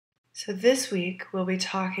So this week we'll be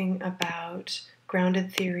talking about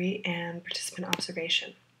grounded theory and participant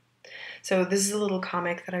observation. So this is a little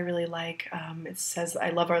comic that I really like. It says, I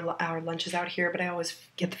love our lunches out here, but I always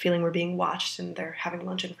get the feeling we're being watched and they're having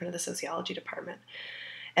lunch in front of the sociology department.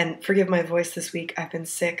 And forgive my voice this week, I've been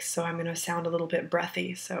sick, so I'm going to sound a little bit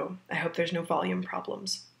breathy, so I hope there's no volume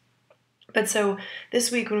problems. But so this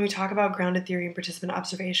week when we talk about grounded theory and participant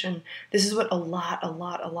observation, this is what a lot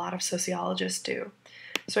of sociologists do.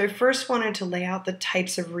 So I first wanted to lay out the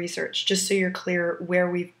types of research, just so you're clear where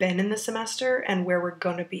we've been in the semester and where we're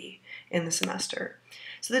going to be in the semester.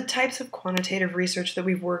 So the types of quantitative research that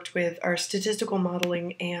we've worked with are statistical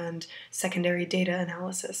modeling and secondary data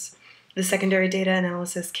analysis. The secondary data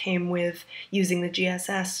analysis came with using the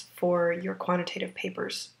GSS for your quantitative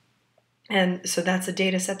papers. And so that's a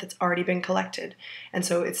data set that's already been collected. And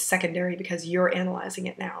so it's secondary because you're analyzing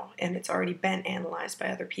it now, and it's already been analyzed by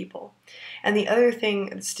other people. And the other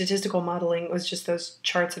thing, statistical modeling, was just those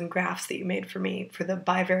charts and graphs that you made for me for the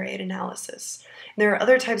bivariate analysis. And there are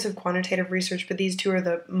other types of quantitative research, but these two are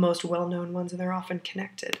the most well-known ones, and they're often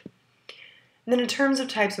connected. And then in terms of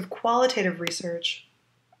types of qualitative research,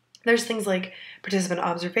 there's things like participant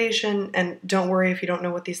observation, and don't worry if you don't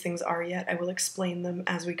know what these things are yet, I will explain them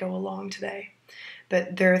as we go along today.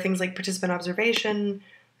 But there are things like participant observation,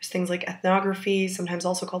 there's things like ethnography, sometimes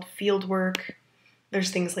also called field work,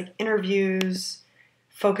 there's things like interviews,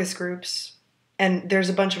 focus groups, and there's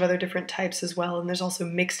a bunch of other different types as well, and there's also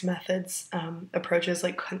mixed methods approaches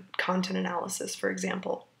like content analysis, for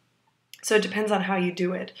example. So it depends on how you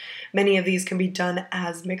do it. Many of these can be done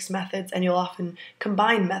as mixed methods, and you'll often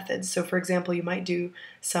combine methods. So for example, you might do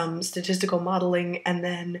some statistical modeling and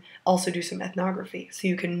then also do some ethnography. So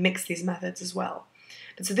you can mix these methods as well.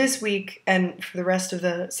 But so this week and for the rest of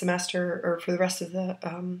the semester, or for the rest of the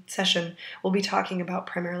session, we'll be talking about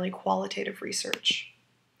primarily qualitative research.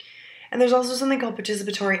 And there's also something called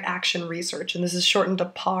participatory action research, and this is shortened to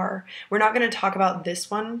PAR. We're not going to talk about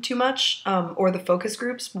this one too much, or the focus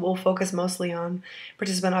groups. We'll focus mostly on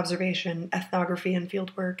participant observation, ethnography and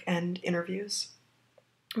fieldwork, and interviews.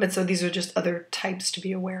 But so these are just other types to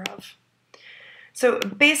be aware of. So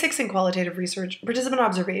basics in qualitative research, participant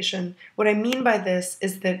observation, what I mean by this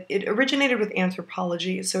is that it originated with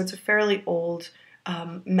anthropology, so it's a fairly old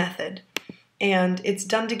method. And it's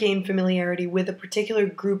done to gain familiarity with a particular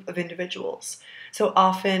group of individuals. So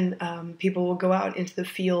often people will go out into the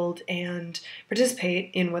field and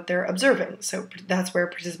participate in what they're observing. So that's where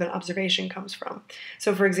participant observation comes from.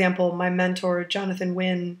 So for example, my mentor, Jonathan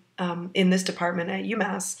Wynn, in this department at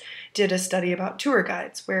UMass, did a study about tour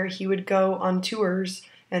guides, where he would go on tours,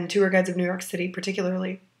 and tour guides of New York City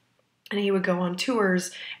particularly, and he would go on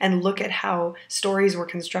tours and look at how stories were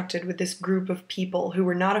constructed with this group of people who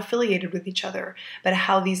were not affiliated with each other, but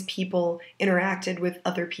how these people interacted with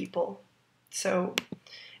other people. So,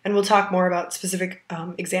 and we'll talk more about specific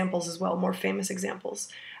examples as well, more famous examples.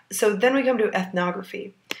 So then we come to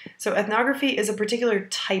ethnography. So ethnography is a particular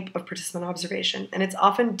type of participant observation, and it's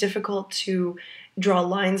often difficult to draw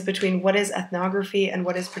lines between what is ethnography and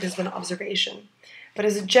what is participant observation. But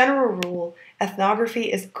as a general rule,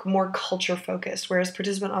 ethnography is more culture-focused, whereas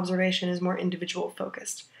participant observation is more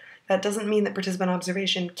individual-focused. That doesn't mean that participant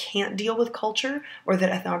observation can't deal with culture, or that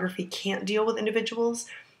ethnography can't deal with individuals,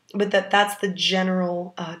 but that's the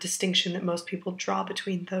general distinction that most people draw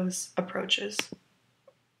between those approaches.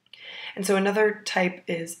 And so another type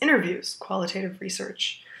is interviews, qualitative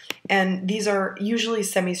research. And these are usually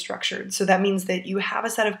semi-structured. So that means that you have a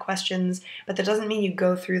set of questions, but that doesn't mean you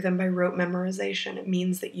go through them by rote memorization. It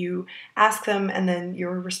means that you ask them, and then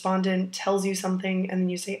your respondent tells you something, and then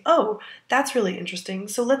you say, oh, that's really interesting,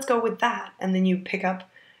 so let's go with that. And then you pick up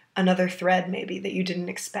another thread maybe that you didn't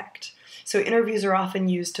expect. So interviews are often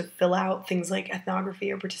used to fill out things like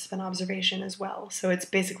ethnography or participant observation as well. So it's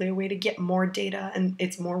basically a way to get more data, and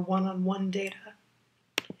it's more one-on-one data.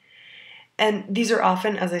 And these are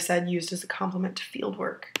often, as I said, used as a complement to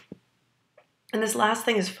fieldwork. And this last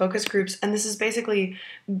thing is focus groups, and this is basically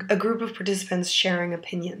a group of participants sharing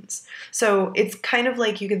opinions. So it's kind of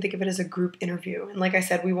like you can think of it as a group interview. And like I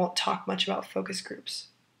said, we won't talk much about focus groups,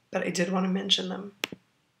 but I did want to mention them.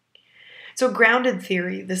 So grounded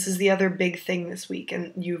theory, this is the other big thing this week,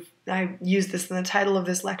 and I used this in the title of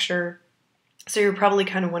this lecture. So you're probably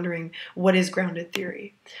kind of wondering, what is grounded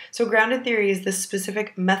theory? So grounded theory is this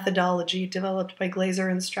specific methodology developed by Glaser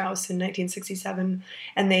and Strauss in 1967,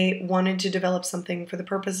 and they wanted to develop something for the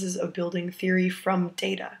purposes of building theory from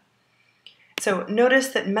data. So notice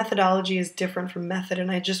that methodology is different from method,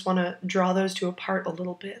 and I just want to draw those two apart a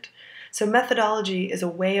little bit. So methodology is a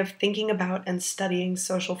way of thinking about and studying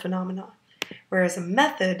social phenomena, whereas a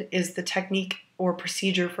method is the technique or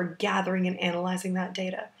procedure for gathering and analyzing that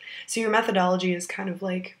data. So your methodology is kind of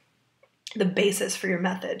like the basis for your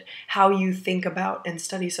method. How you think about and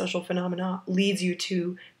study social phenomena leads you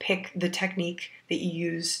to pick the technique that you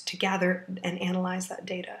use to gather and analyze that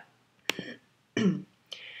data. And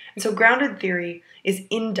so grounded theory is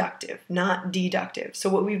inductive, not deductive. So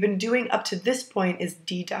what we've been doing up to this point is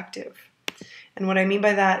deductive. And what I mean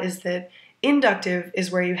by that is that inductive is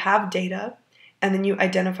where you have data and then you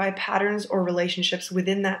identify patterns or relationships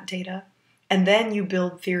within that data, and then you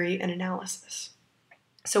build theory and analysis.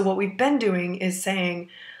 So what we've been doing is saying,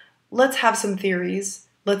 let's have some theories,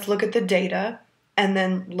 let's look at the data, and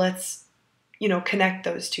then let's, connect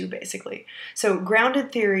those two basically. So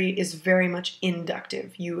grounded theory is very much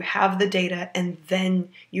inductive. You have the data and then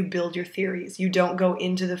you build your theories. You don't go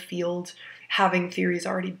into the field having theories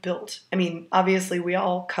already built. I mean, obviously we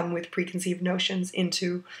all come with preconceived notions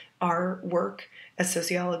into our work as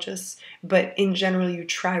sociologists, but in general you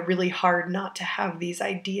try really hard not to have these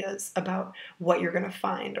ideas about what you're going to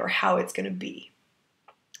find or how it's going to be.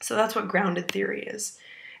 So that's what grounded theory is.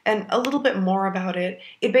 And a little bit more about it,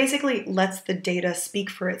 it basically lets the data speak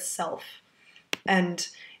for itself. And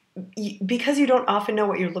because you don't often know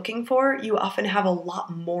what you're looking for, you often have a lot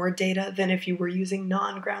more data than if you were using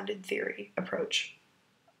non-grounded theory approach.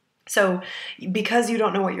 So because you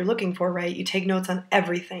don't know what you're looking for, right, you take notes on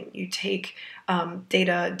everything. You take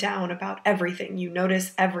data down about everything. You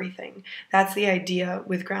notice everything. That's the idea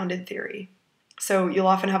with grounded theory. So you'll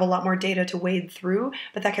often have a lot more data to wade through,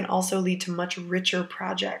 but that can also lead to much richer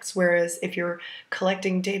projects. Whereas if you're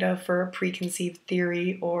collecting data for a preconceived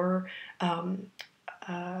theory or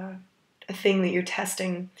a thing that you're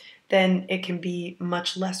testing, then it can be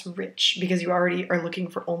much less rich because you already are looking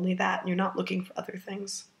for only that and you're not looking for other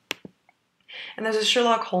things. And there's a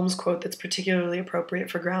Sherlock Holmes quote that's particularly appropriate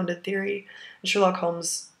for grounded theory. And Sherlock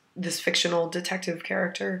Holmes, this fictional detective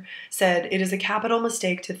character, said, "It is a capital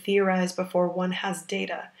mistake to theorize before one has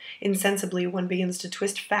data. Insensibly, one begins to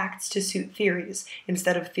twist facts to suit theories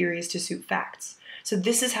instead of theories to suit facts." So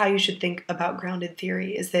this is how you should think about grounded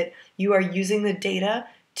theory, is that you are using the data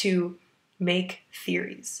to make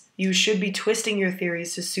theories. You should be twisting your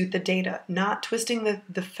theories to suit the data, not twisting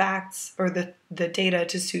the facts or the data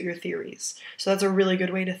to suit your theories. So that's a really good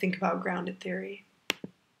way to think about grounded theory.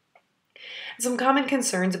 Some common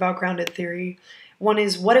concerns about grounded theory. One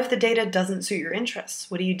is, what if the data doesn't suit your interests?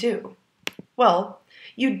 What do you do? Well,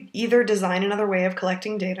 you either design another way of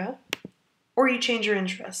collecting data or you change your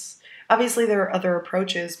interests. Obviously, there are other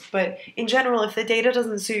approaches, but in general, if the data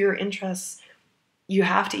doesn't suit your interests, you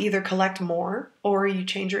have to either collect more or you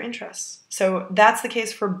change your interests. So that's the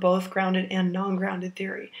case for both grounded and non-grounded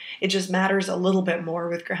theory. It just matters a little bit more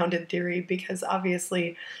with grounded theory because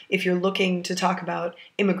obviously if you're looking to talk about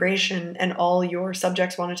immigration and all your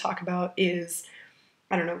subjects want to talk about is,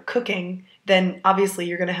 cooking, then obviously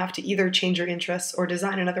you're going to have to either change your interests or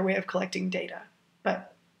design another way of collecting data.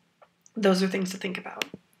 But those are things to think about.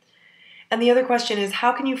 And the other question is,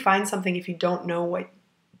 how can you find something if you don't know what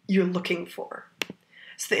you're looking for?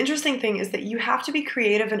 So the interesting thing is that you have to be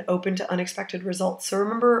creative and open to unexpected results. So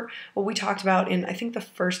remember what we talked about in, I think, the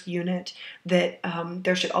first unit, that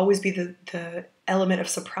there should always be the element of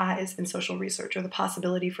surprise in social research, or the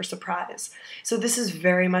possibility for surprise. So this is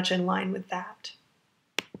very much in line with that.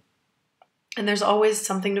 And there's always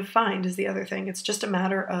something to find is the other thing. It's just a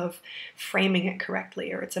matter of framing it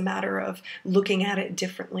correctly, or it's a matter of looking at it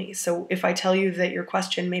differently. So if I tell you that your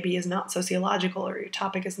question maybe is not sociological or your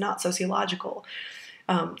topic is not sociological,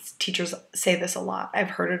 teachers say this a lot. I've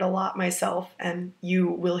heard it a lot myself, and you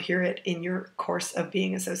will hear it in your course of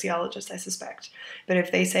being a sociologist, I suspect. But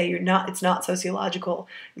if they say it's not sociological,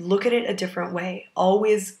 look at it a different way.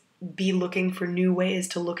 Always be looking for new ways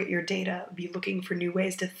to look at your data. Be looking for new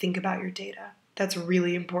ways to think about your data. That's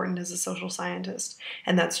really important as a social scientist.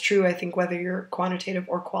 And that's true, I think, whether you're quantitative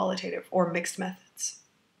or qualitative or mixed methods.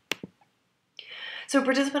 So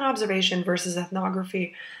participant observation versus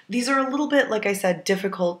ethnography, these are a little bit, like I said,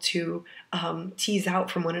 difficult to tease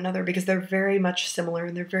out from one another because they're very much similar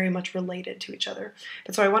and they're very much related to each other.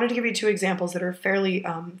 But so I wanted to give you two examples that are fairly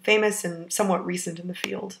famous and somewhat recent in the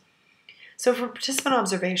field. So for participant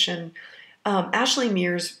observation, Ashley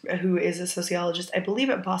Mears, who is a sociologist, I believe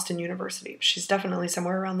at Boston University, she's definitely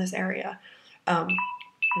somewhere around this area,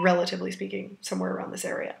 relatively speaking, somewhere around this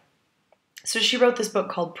area. So she wrote this book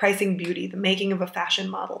called Pricing Beauty, The Making of a Fashion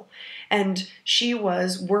Model. And she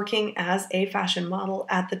was working as a fashion model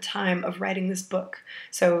at the time of writing this book.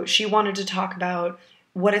 So she wanted to talk about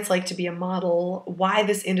what it's like to be a model, why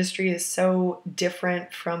this industry is so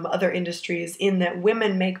different from other industries in that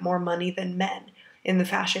women make more money than men in the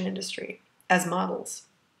fashion industry as models.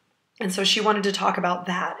 And so she wanted to talk about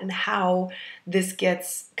that and how this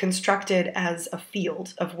gets constructed as a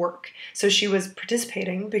field of work. So she was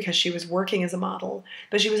participating because she was working as a model,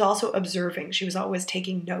 but she was also observing. She was always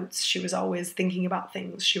taking notes. She was always thinking about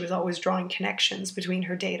things. She was always drawing connections between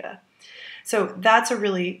her data. So that's a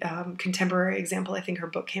really contemporary example. I think her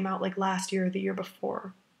book came out like last year or the year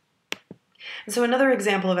before. And so another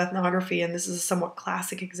example of ethnography, and this is a somewhat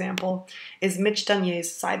classic example, is Mitch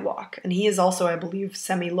Dunier's Sidewalk. And he is also, I believe,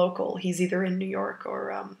 semi-local. He's either in New York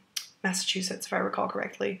or Massachusetts, if I recall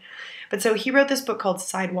correctly. But so he wrote this book called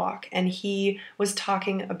Sidewalk, and he was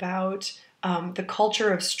talking about the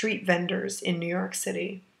culture of street vendors in New York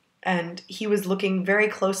City. And he was looking very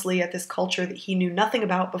closely at this culture that he knew nothing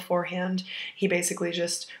about beforehand. He basically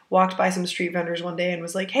just walked by some street vendors one day and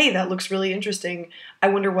was like, hey, that looks really interesting. I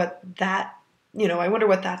wonder what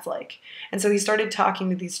that's like. And so he started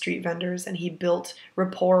talking to these street vendors and he built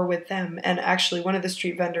rapport with them. And actually one of the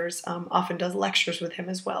street vendors often does lectures with him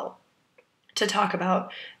as well to talk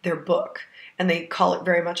about their book. And they call it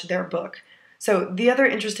very much their book. So the other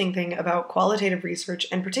interesting thing about qualitative research,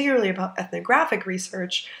 and particularly about ethnographic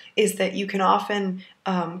research, is that you can often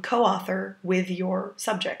co-author with your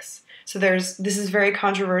subjects. So this is very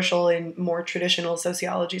controversial in more traditional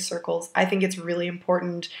sociology circles. I think it's really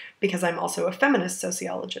important because I'm also a feminist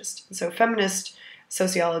sociologist. So feminist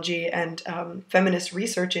sociology and feminist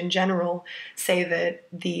research in general say that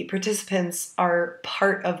the participants are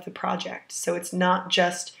part of the project. So it's not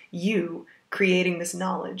just you creating this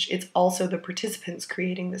knowledge, it's also the participants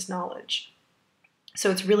creating this knowledge.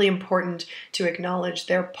 So it's really important to acknowledge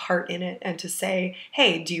their part in it and to say,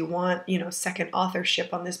 hey, do you want, second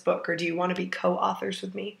authorship on this book, or do you want to be co-authors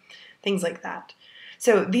with me? Things like that.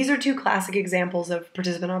 So these are two classic examples of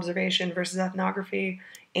participant observation versus ethnography,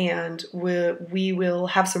 and we will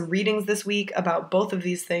have some readings this week about both of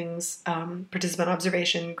these things, participant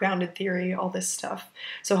observation, grounded theory, all this stuff.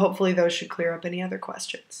 So hopefully those should clear up any other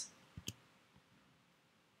questions.